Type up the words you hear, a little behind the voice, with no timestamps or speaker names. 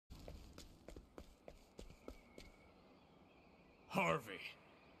Harvey.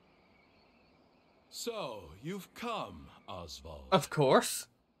 So, you've come, Oswald. Of course.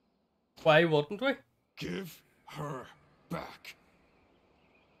 Why wouldn't we? Give her back.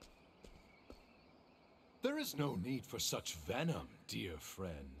 There is no need for such venom, dear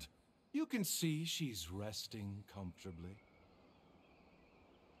friend. You can see she's resting comfortably.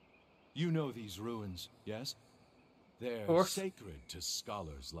 You know these ruins, yes? They're sacred to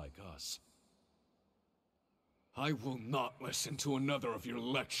scholars like us. I will not listen to another of your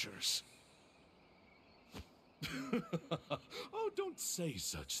lectures. Oh, don't say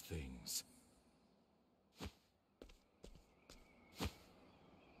such things.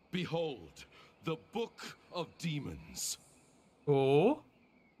 Behold, the Book of Demons. Oh?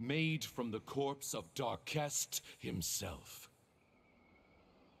 Made from the corpse of Darkest himself.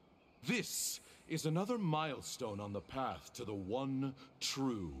 This is another milestone on the path to the one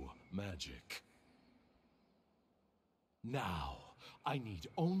true magic. Now, I need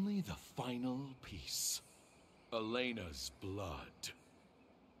only the final piece. Elena's blood.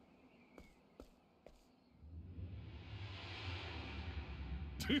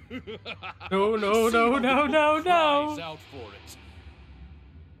 No, no, no, no, no, no. Cries out for it.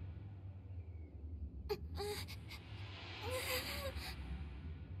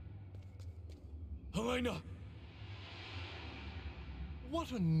 Elena!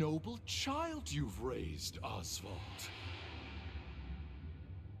 What a noble child you've raised, Oswald.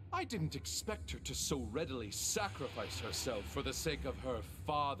 I didn't expect her to so readily sacrifice herself for the sake of her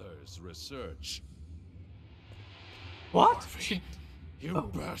father's research. What? Harvey,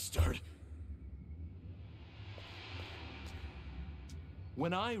 you bastard!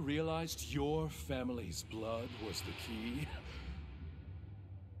 When I realized your family's blood was the key,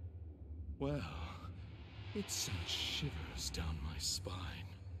 well, it sent shivers down my spine.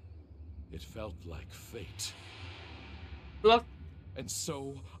 It felt like fate. What? And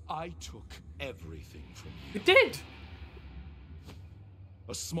so, I took everything from you. You did?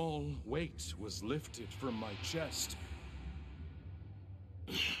 A small weight was lifted from my chest.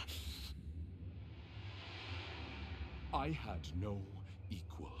 I had no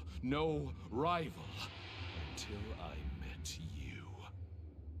equal, no rival, until I met you.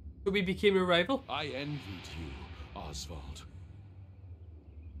 So we became a rival? I envied you, Oswald.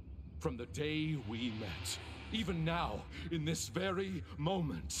 From the day we met, even now, in this very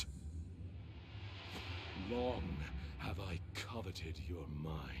moment. Long have I coveted your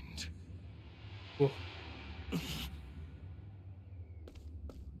mind. Oh.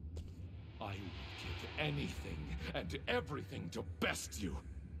 I would give anything and everything to best you.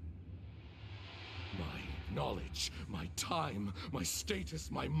 My knowledge, my time, my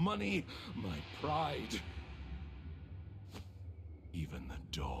status, my money, my pride. Even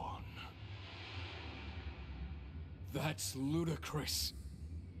the dawn. That's ludicrous.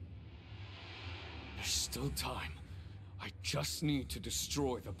 There's still time. I just need to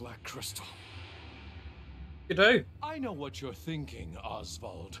destroy the Black Crystal. You do? I know what you're thinking,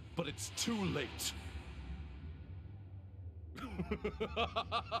 Oswald, but it's too late.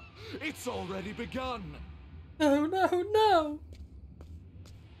 It's already begun. No, no, no.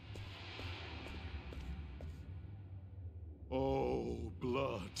 Oh,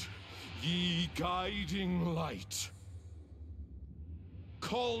 blood, ye guiding light.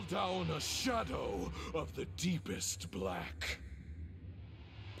 Call down a shadow of the deepest black.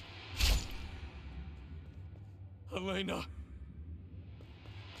 Elena!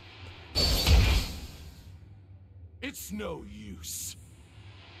 It's no use.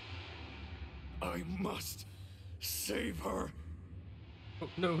 I must save her. Oh,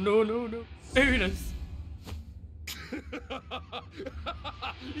 no, no, no, no. Venus.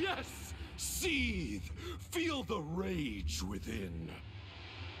 Yes! Seethe! Feel the rage within.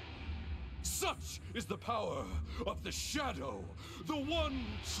 Such is the power of the shadow, the one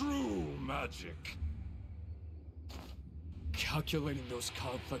true magic. Calculating those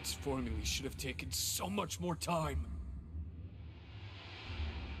complex formulas should have taken so much more time.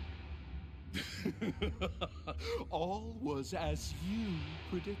 All was as you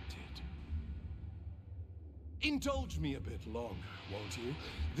predicted. Indulge me a bit longer, won't you?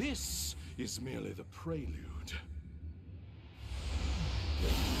 This is merely the prelude.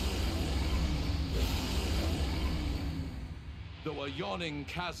 Though a yawning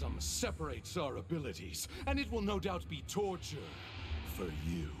chasm separates our abilities, and it will no doubt be torture for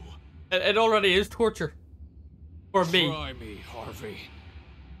you. It already is torture. For me. Try me, Harvey.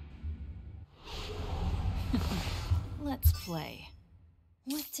 Let's play.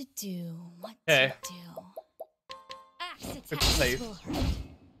 What to do? What Okay. to do? Axe Let's play. attacks will hurt.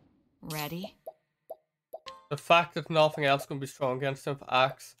 Ready? The fact that nothing else can be strong against him for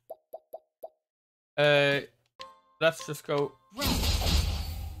axe. Let's just go.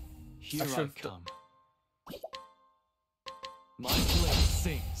 Here I come. My blade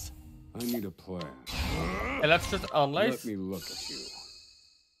sings. I need a plan. Hey, let's just unlace. Let me look at you.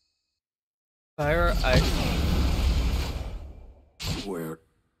 Fire ice. Where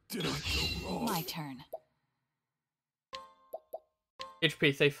did I go wrong? My turn.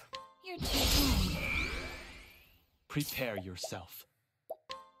 HP thief. You're too kind. Prepare yourself.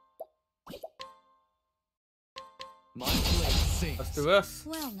 My blade sings. Let's do this.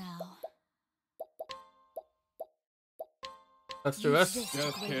 Well now. Let's do Use this. to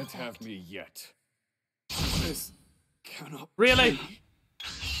Death great can't effect. have me yet. This cannot Really? be.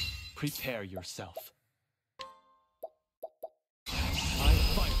 Prepare yourself. I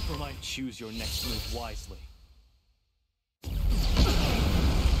fight for my choose your next move wisely.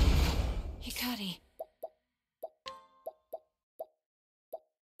 Hikari.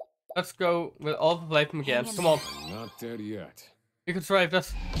 Let's go with all the life him again. Come on. I'm not dead yet. You can survive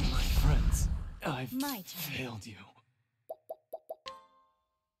this. My friends, I've My turn. failed you.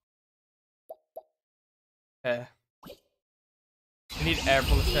 We need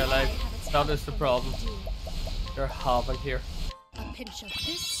everyone to stay alive. That is the problem. They're Harvey here. A pinch of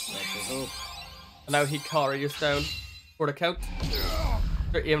this. And now Hikari is down for the count.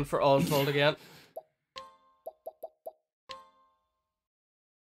 They're aiming for Oswald again.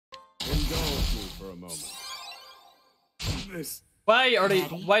 Indulge me for a moment. This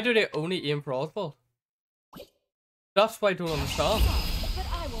Why do they only aim for Oswald? That's why I don't understand. But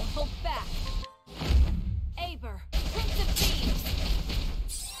I will hold back. Aber, Prince of Thieves.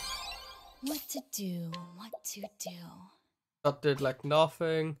 What to do? What to do? That did like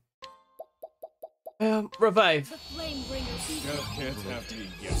nothing. Revive. The flame bringer. death can't have me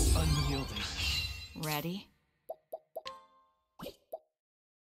yet. Unyielding. Ready?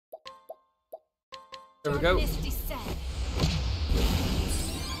 There we go. Misty set.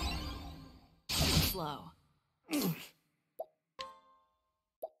 Slow.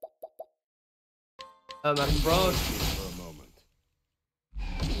 That's broad. For a moment.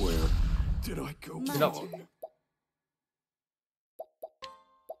 Where did I go My wrong? turn.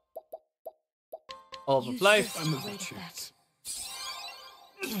 All of Use life. this to Another great chance.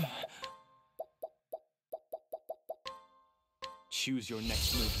 Choose your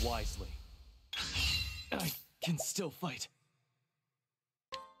next move wisely. I can still fight.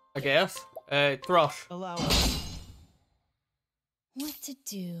 I guess. Thrush. Allow What to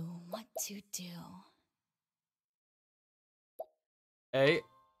do? What to do? Hey,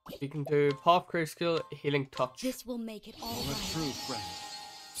 you can do pop crit skill, healing touch. This will make it all a right. true friend.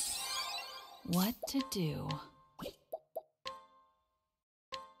 What to do?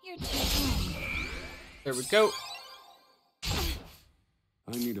 You're too kind. There we go.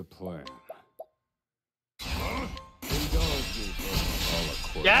 I need a plan. Indulge me for all a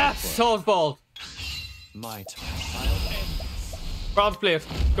quarter. Yes, Oswald. My turn. I'll end this. Bronze plate.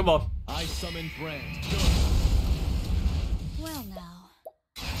 Come on. I summon Brand. Well now.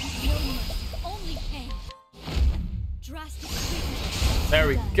 No mercy, only pain. Drastic treatment. There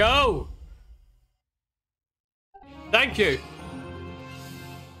we go. Thank you.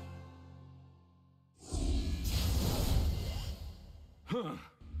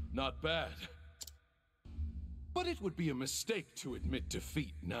 Not bad. But it would be a mistake to admit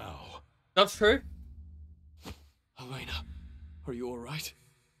defeat now. That's true. Elena, are you alright?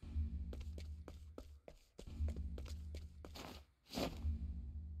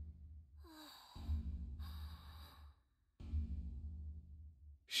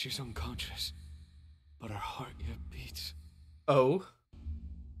 She's unconscious, but her heart yet beats. Oh.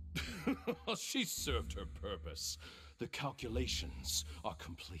 She served her purpose. The calculations are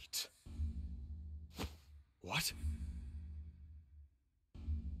complete. What?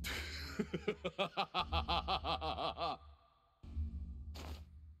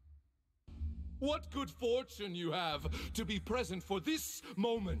 What good fortune you have to be present for this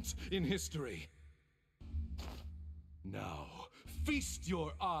moment in history. Now, feast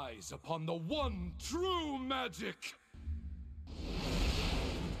your eyes upon the one true magic.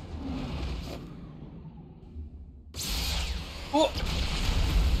 Oh.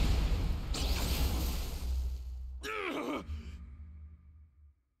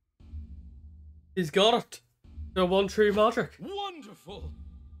 He's got it. The one true magic. Wonderful!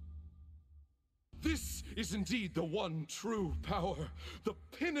 This is indeed the one true power, the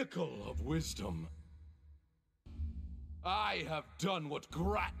pinnacle of wisdom. I have done what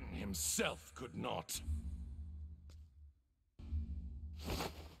Grattan himself could not.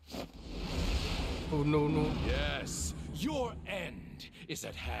 Oh, no, no. Yes, your end is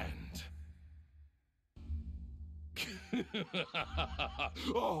at hand.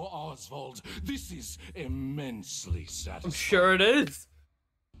 Oh, Oswald, this is immensely satisfying. I'm sure it is.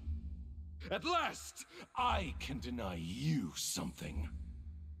 At last, I can deny you something.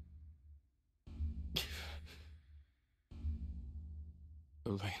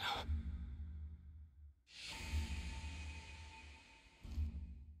 Elena.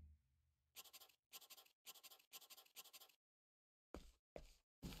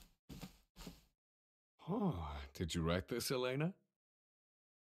 Oh, did you write this, Elena?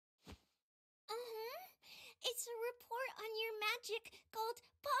 It's a report on your magic called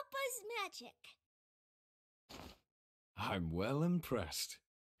Papa's Magic. I'm well impressed.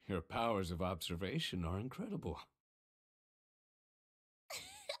 Your powers of observation are incredible.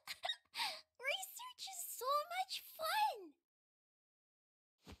 Research is so much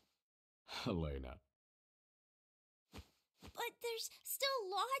fun. Elena. But there's still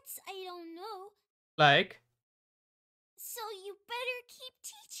lots I don't know. Like? So you better keep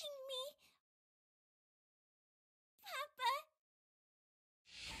teaching me. Papa.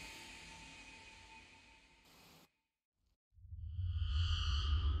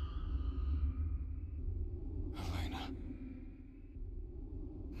 Elena.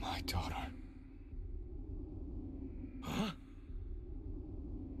 My daughter. Huh?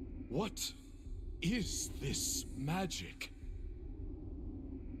 What is this magic?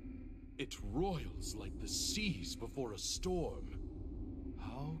 It roils like the seas before a storm.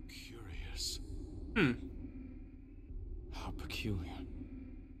 How curious. How peculiar.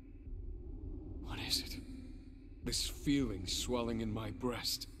 What is it? This feeling swelling in my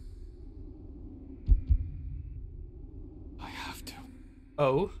breast. I have to.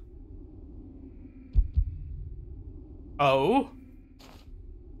 Oh. Oh.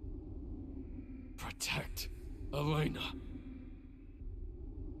 Protect Elena.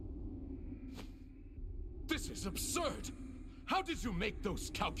 This is absurd! How did you make those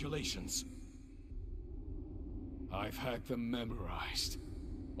calculations? I've had them memorized.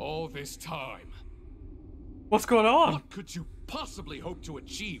 All this time. What's going on? What could you possibly hope to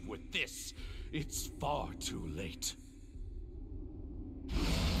achieve with this? It's far too late.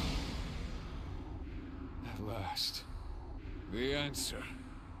 At last. The answer.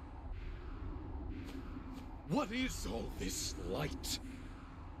 What is all this light?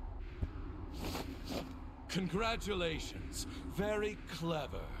 Congratulations. Very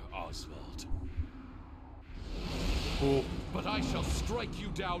clever, Oswald. Oh. But I shall strike you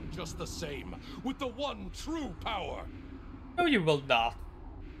down just the same, with the one true power. No, you will not.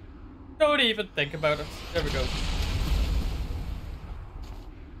 Don't even think about it. There we go.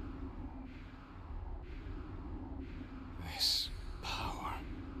 This power.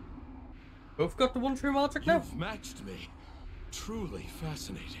 Both got the one true magic now. You've matched me. Truly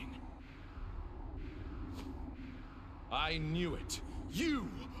fascinating. I knew it. You,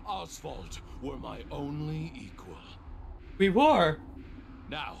 Oswald, were my only equal. We were.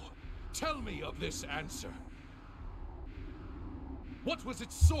 Now, tell me of this answer. What was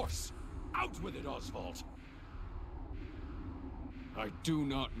its source? Out with it, Oswald. I do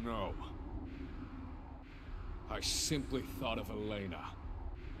not know. I simply thought of Elena.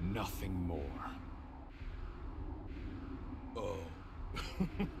 Nothing more. Oh.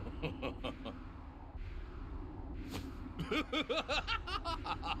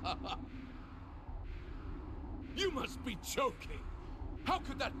 You must be joking. How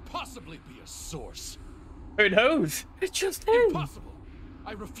could that possibly be a source? Who knows? It's just him. Impossible.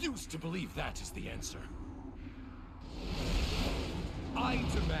 I refuse to believe that is the answer. I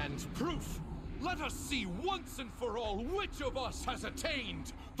demand proof. Let us see once and for all which of us has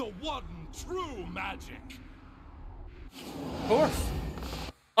attained the one true magic. Of course.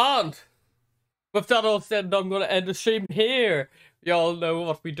 And with that all said, I'm going to end the stream here. Y'all know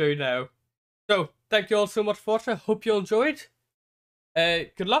what we do now. So, thank you all so much for watching. I hope you enjoyed.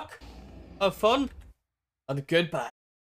 Good luck, have fun, and goodbye.